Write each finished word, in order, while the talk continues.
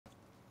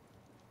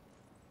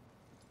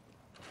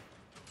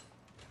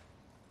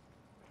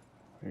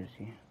Where is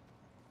he?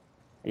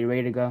 Are you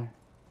ready to go?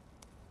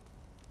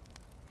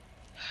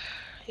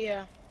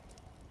 Yeah.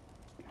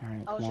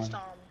 Alright, I was come just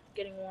on.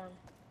 getting warm.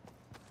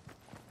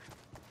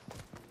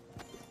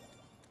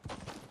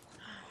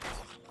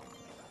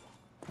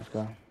 Let's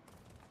go.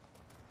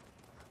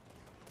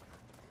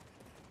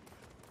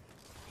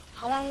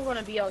 How long are we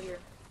gonna be out here?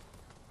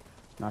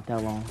 Not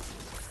that long.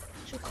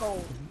 Too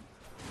cold.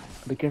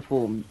 Be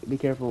careful. Be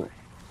careful.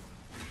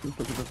 Look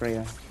for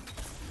Freya.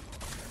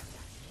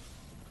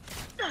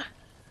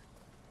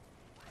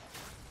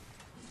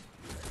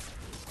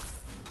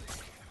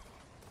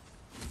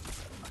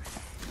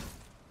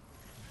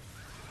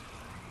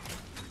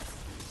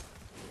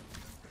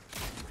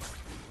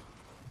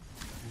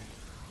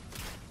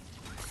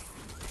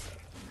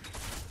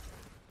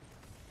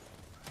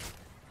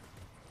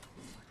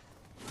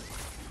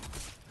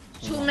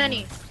 Too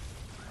many.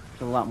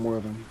 There's a lot more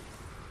of them.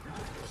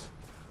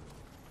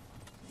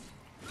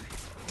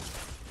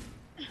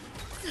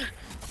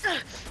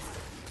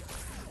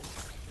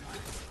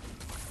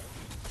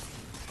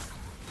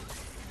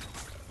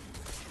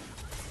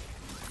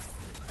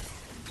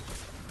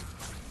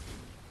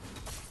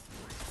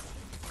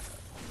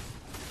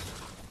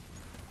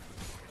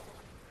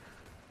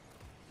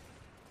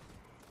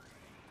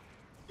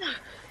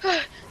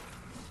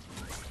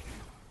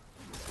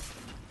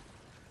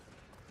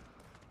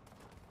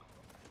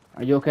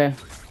 Are you okay?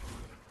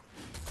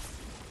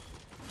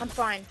 I'm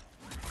fine.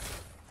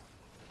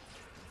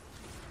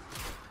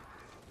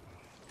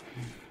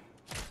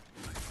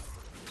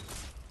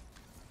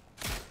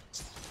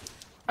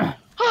 It's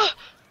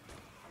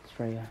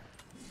Freya.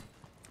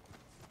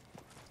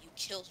 You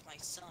killed my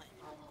son.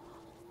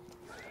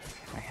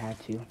 I had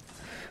to.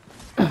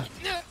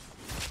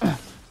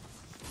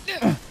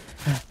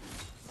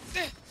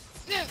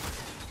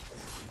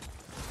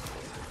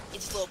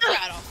 It's a little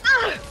proud of.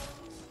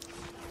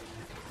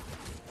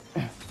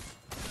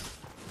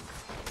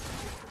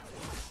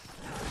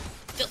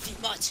 Filthy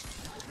mutt.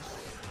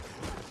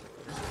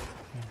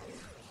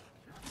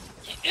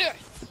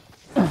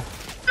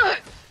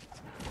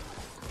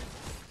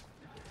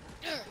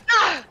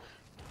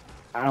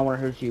 I don't want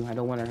to hurt you. I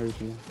don't want to hurt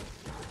you.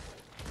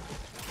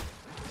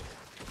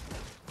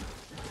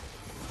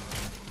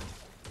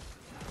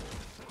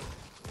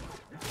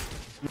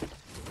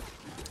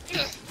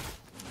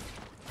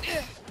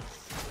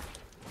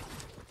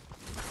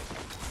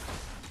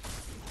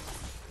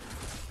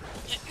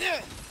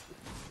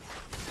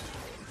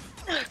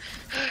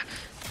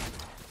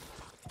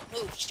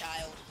 Move,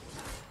 child.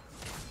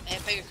 I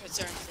have bigger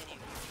concerns than you.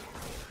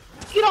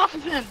 Get off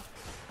of him!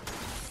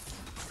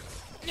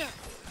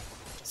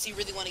 So you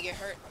really want to get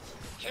hurt?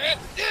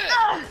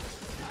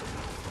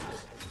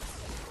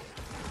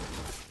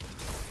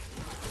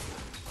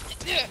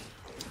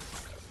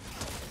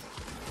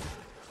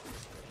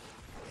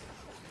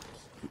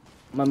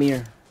 My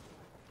mirror.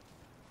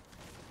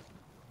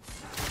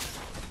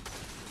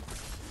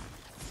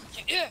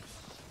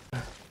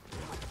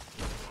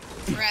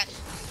 Rat.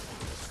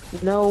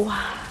 No.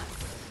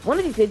 One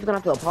of these days you're gonna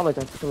have to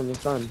apologize for killing your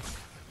son.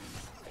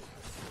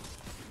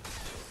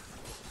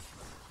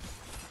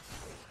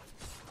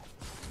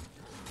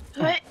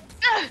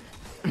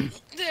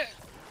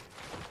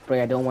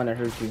 Freya, I don't want to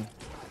hurt you.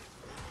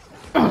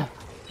 And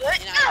I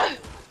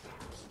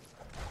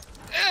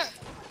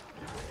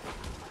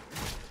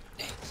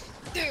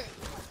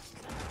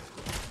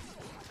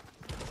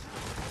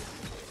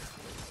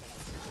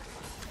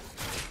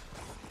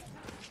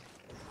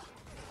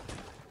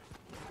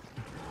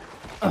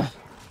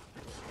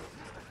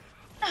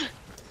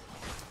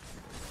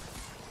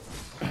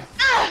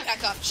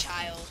back up,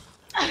 child.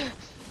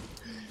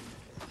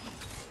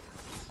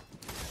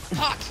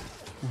 Fuck.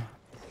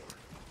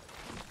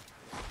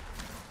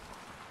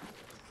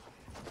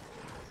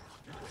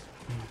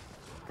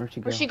 Where'd she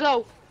go? Where'd she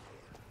go?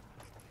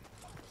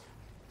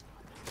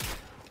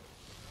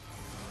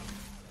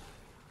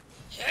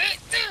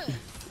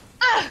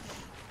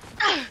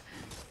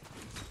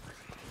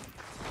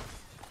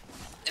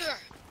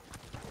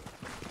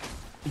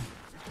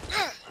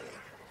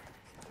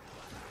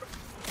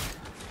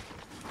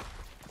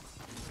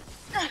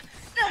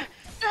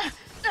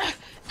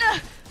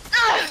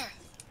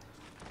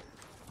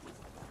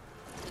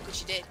 Look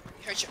what you did.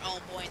 You hurt your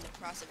own boy in the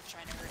process of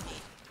trying to hurt me.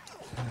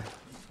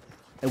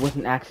 It was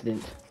an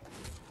accident.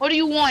 What do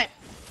you want?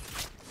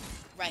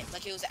 Right,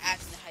 like it was an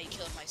accident how you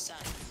killed my son.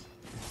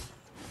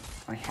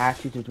 I had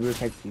to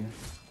protect you.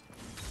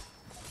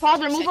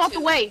 Father, move out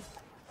the way.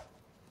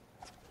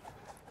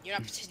 You're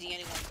not protecting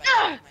anyone by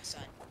killing my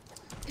son.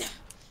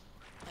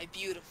 My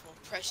beautiful,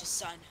 precious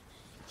son.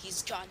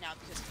 He's gone now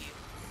because of you.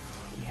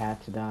 He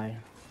had to die.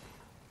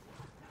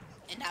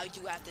 And now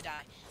you have to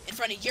die. In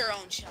front of your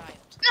own child.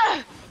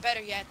 Or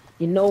better yet,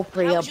 You know,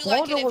 Freya, would you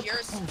like it Baldur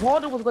if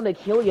Baldur was gonna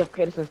kill you if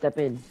Kratos didn't step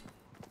in.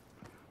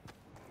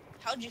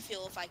 how would you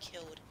feel if I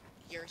killed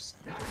your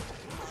son?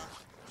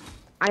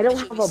 I don't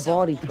But you'll have be a so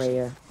body, emotional.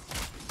 Freya.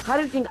 How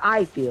do you think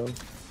I feel?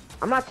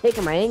 I'm not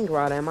taking my anger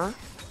out, am I?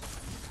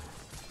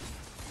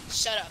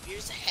 Shut up, you're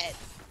just a head.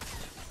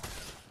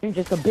 You're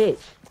just a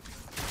bitch.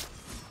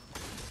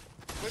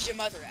 Where's your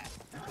mother at?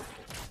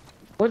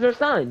 Where's her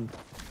son?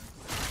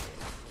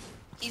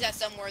 He's at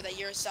somewhere that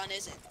your son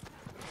isn't.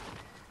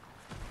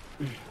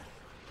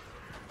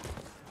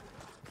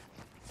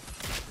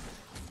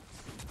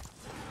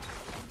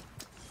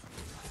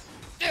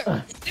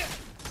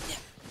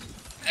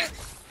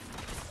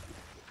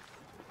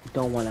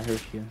 Don't want to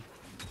hurt you.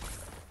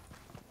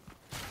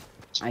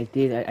 I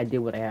did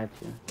what I had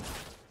to.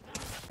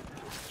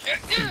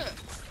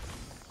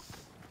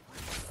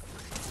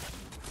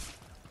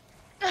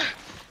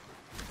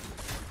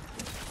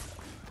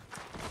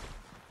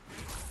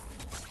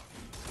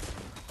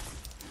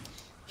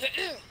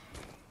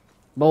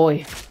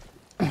 Boy.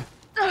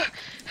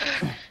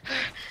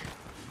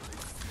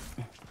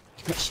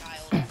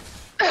 Child.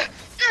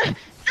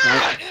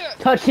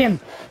 Touch him!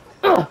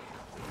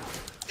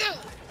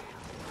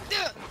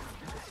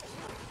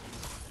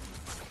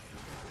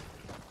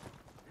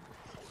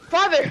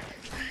 Father!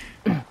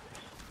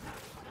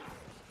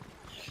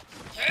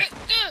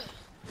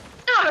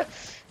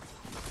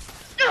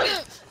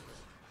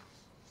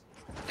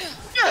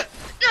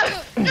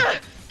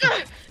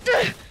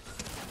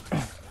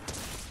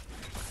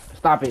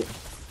 Stop it.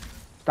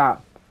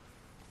 Stop.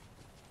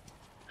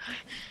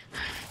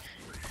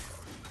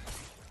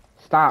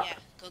 Stop. Yeah,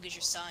 go get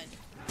your son.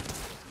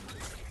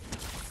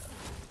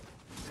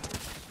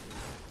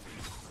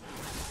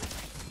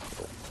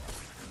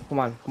 Come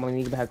on, you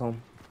need to get back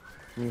home.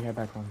 You need to head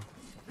back home.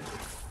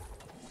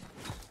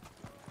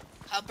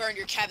 I'll burn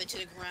your cabin to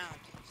the ground.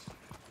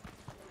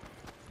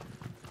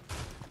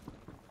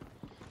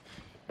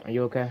 Are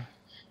you okay?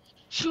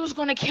 She was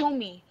gonna kill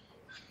me.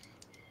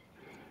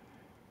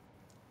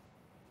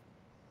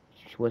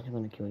 She wasn't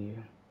gonna kill you.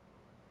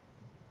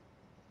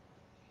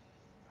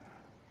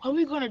 What are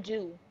we gonna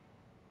do?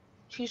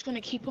 She's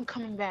gonna keep him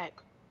coming back.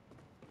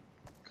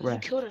 Cause you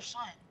Rest. killed her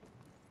son.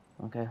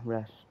 Okay,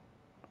 rest.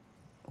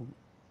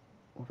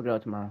 We'll figure it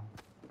out tomorrow.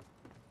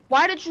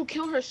 Why did you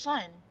kill her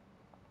son?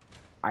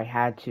 I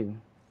had to.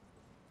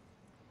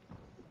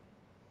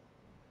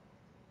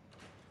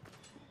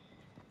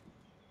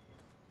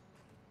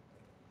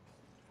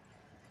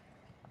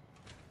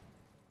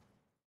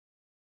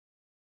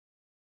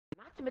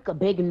 Not to make a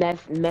big mess,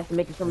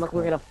 make it seem like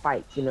we're gonna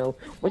fight, you know.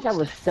 Let's have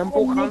a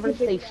simple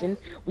conversation.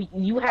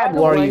 You had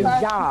Who are one you?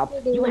 job.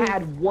 You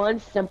had one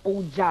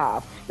simple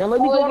job. Now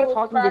let me go on and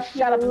talk to you. Just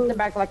shut up and sit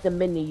back like the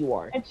minute you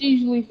are. It's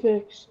easily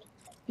fixed.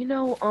 You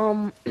know,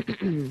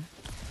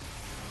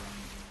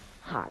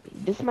 Hobby,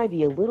 this might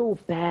be a little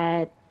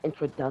bad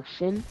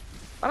introduction,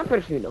 but I'm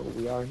pretty sure you know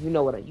who we are. You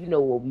know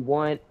what we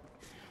want,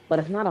 but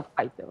it's not a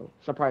fight though.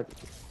 Surprisingly,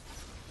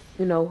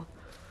 you know,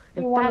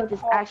 in fact,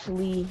 it's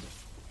actually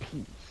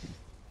peace.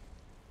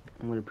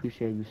 I would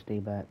appreciate you stay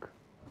back.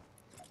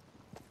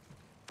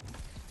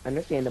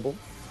 Understandable.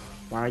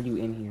 Why are you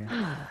in here?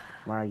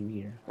 Why are you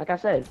here? Like I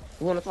said,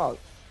 we want to talk.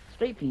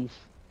 Straight peace.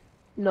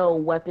 No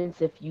weapons,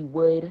 if you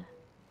would.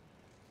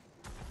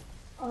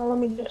 Let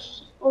me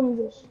just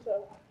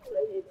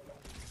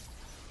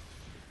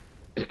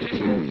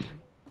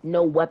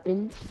No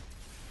weapons.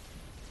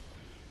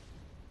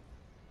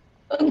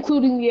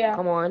 including, yeah.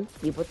 Come on,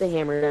 you put the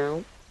hammer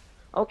down.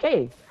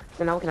 Okay,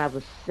 so now we can have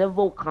a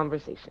civil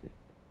conversation.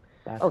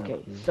 Back Okay,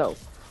 up, please. so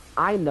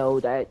I know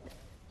that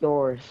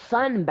your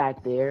son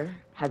back there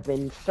has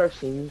been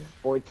searching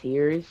for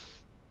Tears.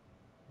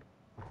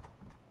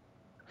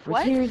 For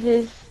What?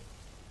 Tears'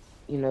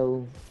 you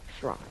know,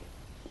 shrine.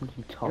 What are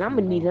you talking And I'm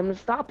gonna need about? him to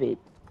stop it.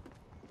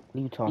 What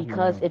are you talking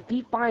Because about? if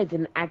he finds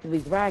and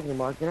activates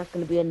Ragnarök, then that's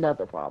gonna be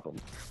another problem.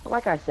 But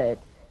like I said,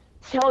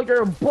 tell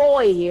your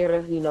boy here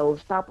to, you know,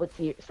 stop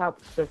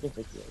searching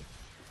for Tears.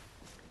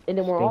 And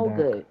then we're Stay all back.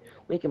 good.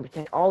 We can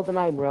protect all the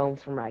Night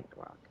Realms from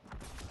Ragnarök.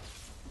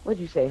 What'd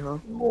you say, huh?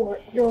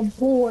 Your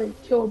boy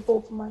killed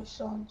both of my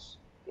sons,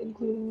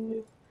 including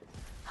you.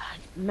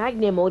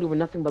 Magni and Modi were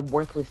nothing but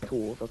worthless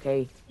tools,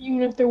 okay?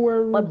 Even if they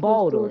were But ruthless,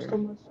 Baldur. they were still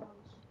my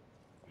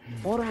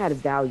sons. Baldur had a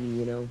value,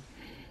 you know?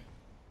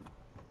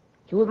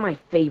 He was my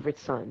favorite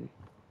son.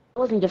 He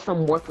wasn't just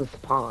some worthless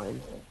pawn,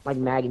 like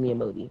Magni and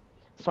Modi.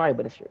 Sorry,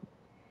 but it's true.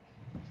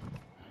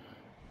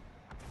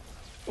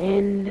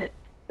 And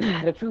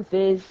the truth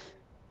is,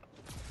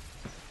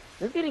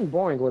 it's getting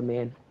boring, good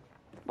man.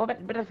 Well,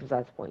 but that's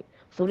besides the point.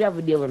 So we have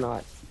a deal or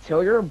not.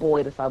 Tell your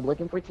boy to stop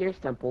looking for Tears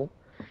Temple.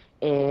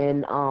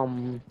 And,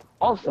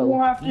 also, You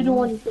won't have to do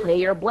you anything. pay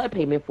your blood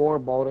payment for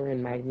Baldur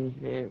and Magni.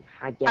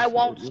 I guess I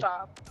won't maybe.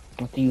 stop.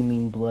 What do you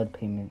mean blood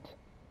payment?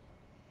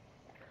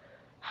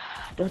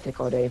 Don't take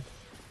all day.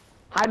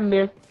 Hi,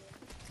 Mir.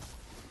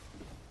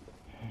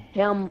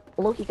 Hey,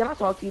 Loki, can I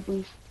talk to you,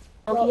 please?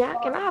 Loki,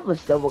 can I have a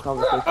civil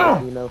conversation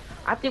with you, you know?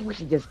 I think we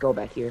should just go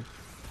back here.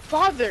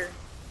 Father!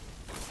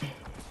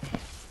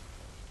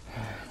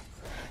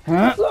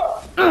 Huh?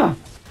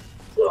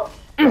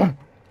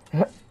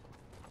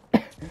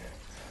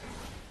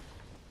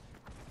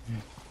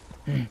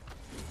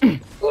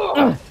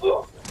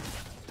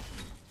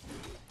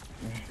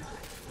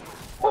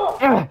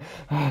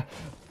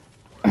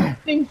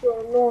 Things are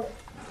annoying.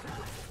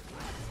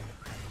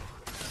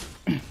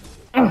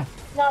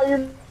 Now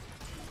you're.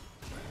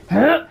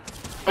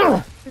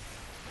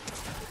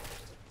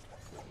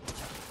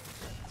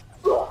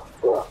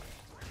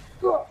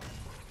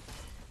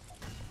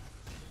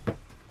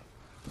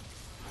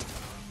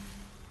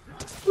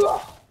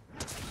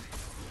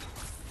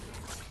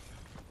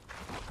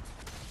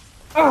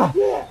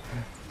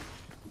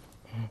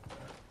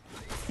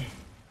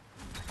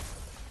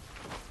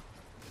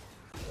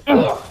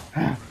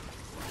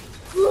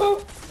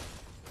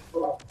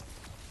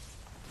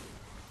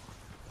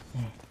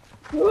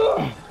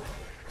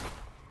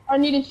 I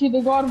need to see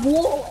the God of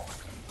War.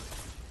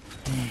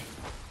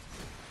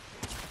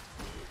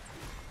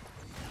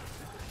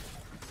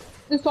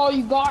 This all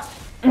you got?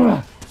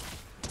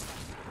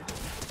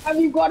 Have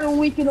you got a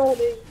weekend all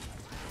day?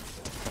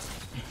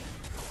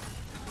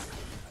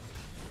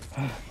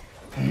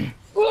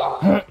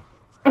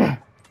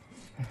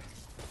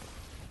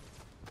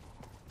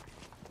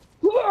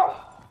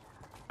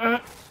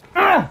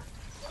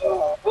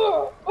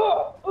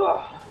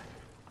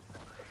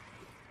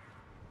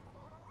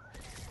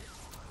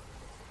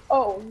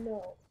 Oh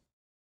no.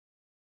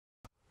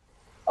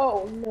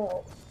 Oh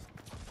no.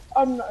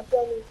 I'm not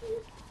done with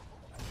you.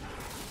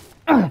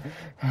 Come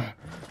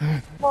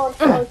on,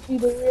 so I see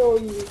the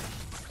real you.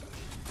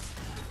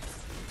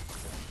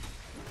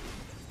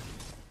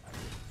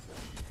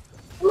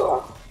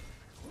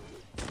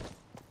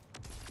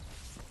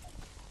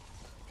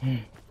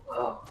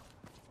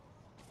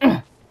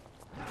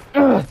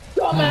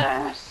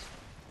 Dumbass!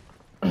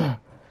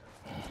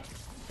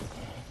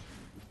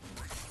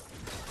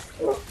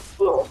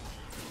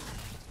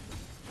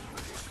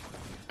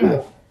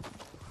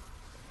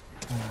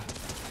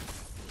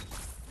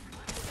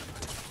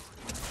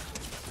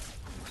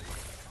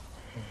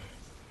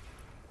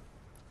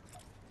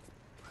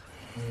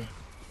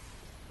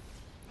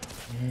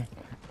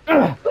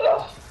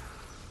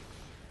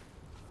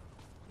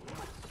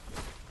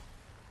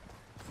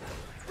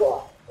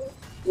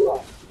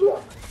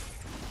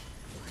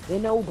 You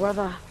know,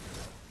 brother,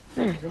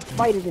 this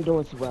fight isn't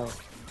doing too well.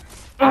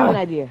 I have an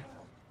idea.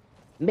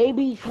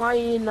 Maybe try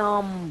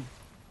and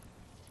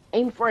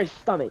aim for his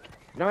stomach.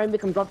 And already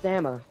make him drop the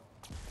hammer.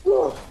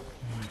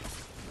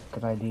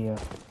 Good idea.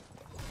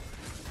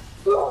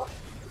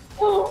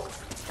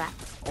 That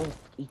almost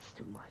eats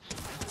too much.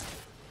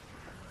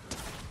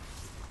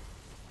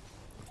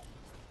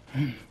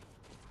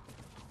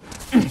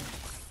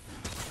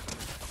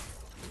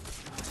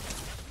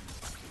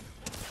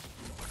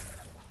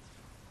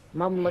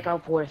 Mom, look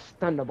out for his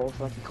thunderbolts,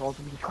 like he calls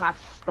them. He claps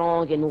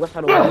strong and lets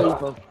out a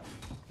wave of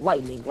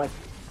lightning, like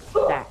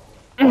that.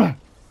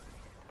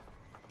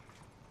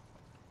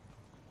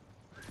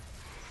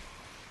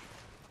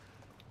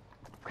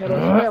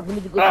 Kratos, we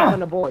need to go check on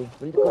the boy.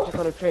 We need to go check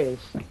on the traders.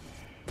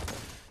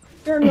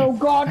 You're no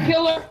god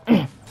killer.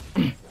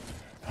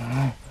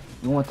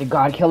 You want the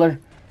God Killer?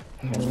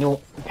 You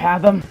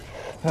have him?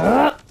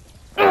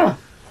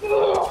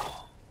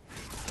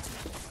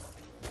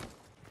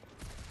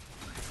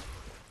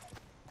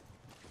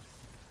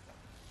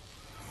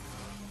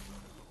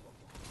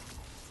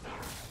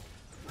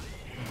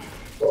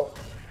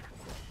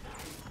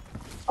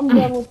 I'm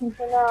done with you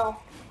for now.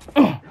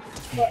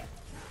 But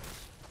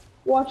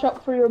watch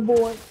out for your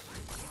boy.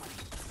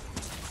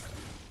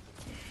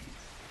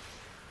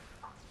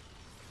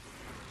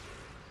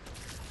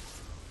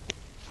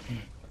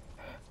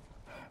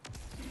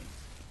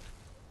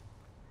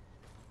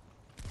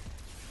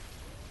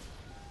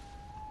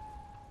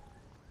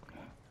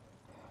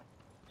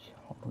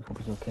 Hope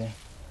he's okay.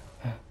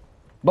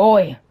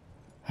 Boy!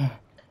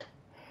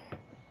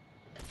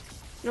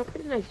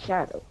 Pretty nice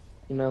shadow,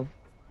 you know.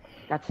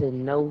 Got to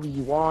know who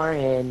you are,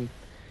 and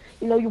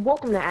you're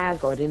welcome to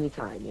Asgard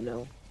anytime,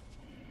 And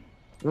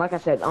like I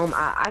said,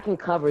 I can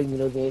cover,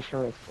 the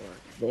insurance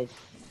for this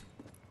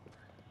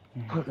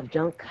hunk of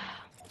junk.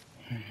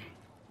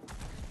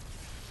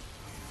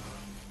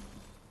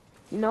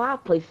 I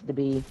have places to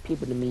be,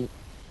 people to meet.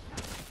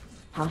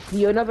 I'll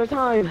see you another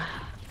time.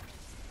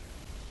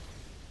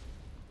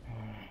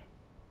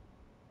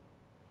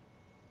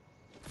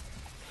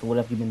 So what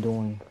have you been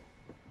doing?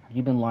 Have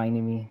you been lying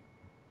to me?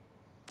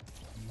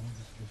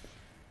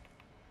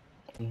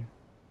 Okay.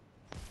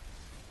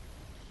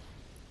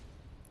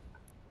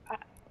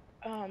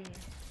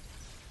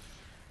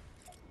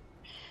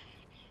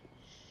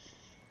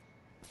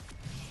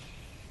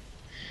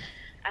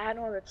 I had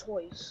no other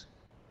choice.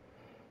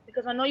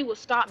 Because I know you would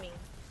stop me.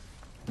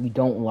 You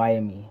don't lie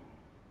to me.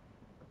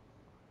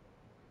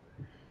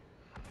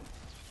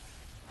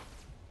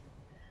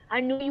 I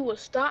knew you would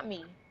stop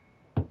me.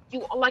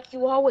 Like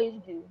you always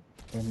do.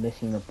 You're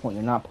missing the point.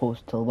 You're not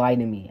supposed to lie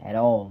to me at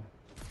all.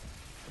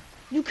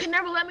 You can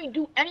never let me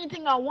do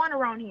anything I want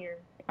around here.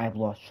 I've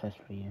lost trust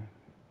for you.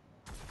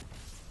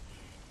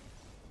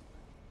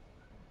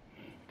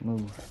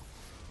 Move.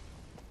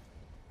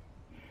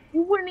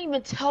 You wouldn't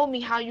even tell me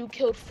how you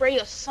killed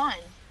Freya's son.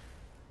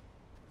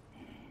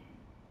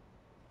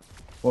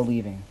 We're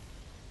leaving.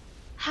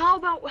 How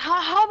about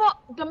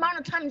the amount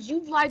of times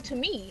you've lied to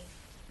me?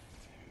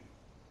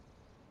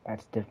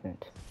 That's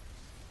different.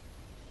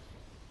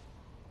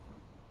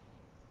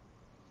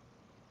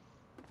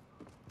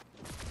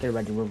 Get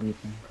ready, we're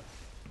leaving.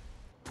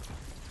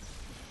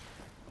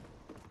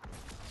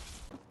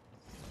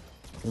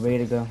 You ready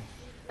to go?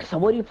 So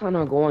where do you plan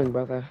on going,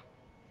 brother?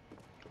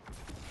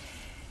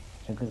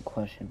 It's a good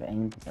question, but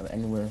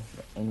anywhere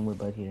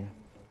but here.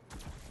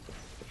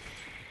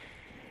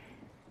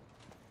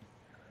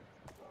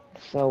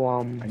 So,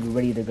 Are you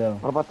ready to go?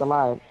 what about the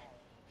live?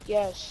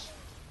 Yes.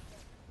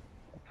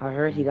 I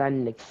heard he got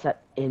an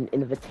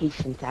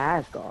invitation to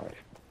Asgard.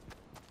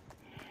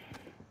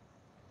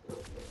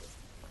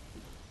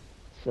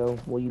 So,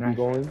 will you be Nice.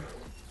 going?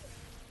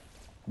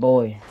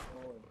 Boy,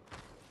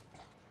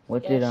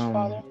 what did Yes,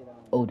 father.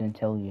 Odin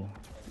tell you?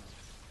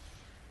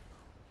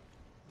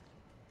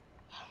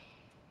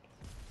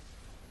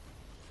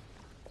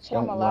 So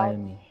I'm Don't lie to allowed.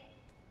 me.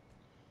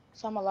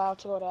 So I'm allowed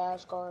to go to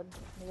Asgard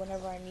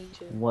whenever I need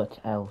to. What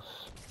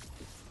else?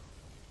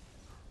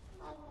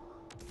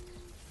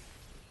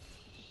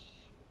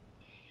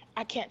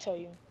 I can't tell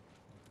you.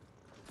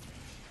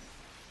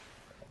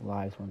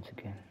 Lies once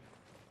again.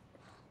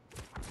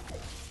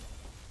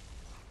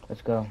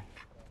 Let's go.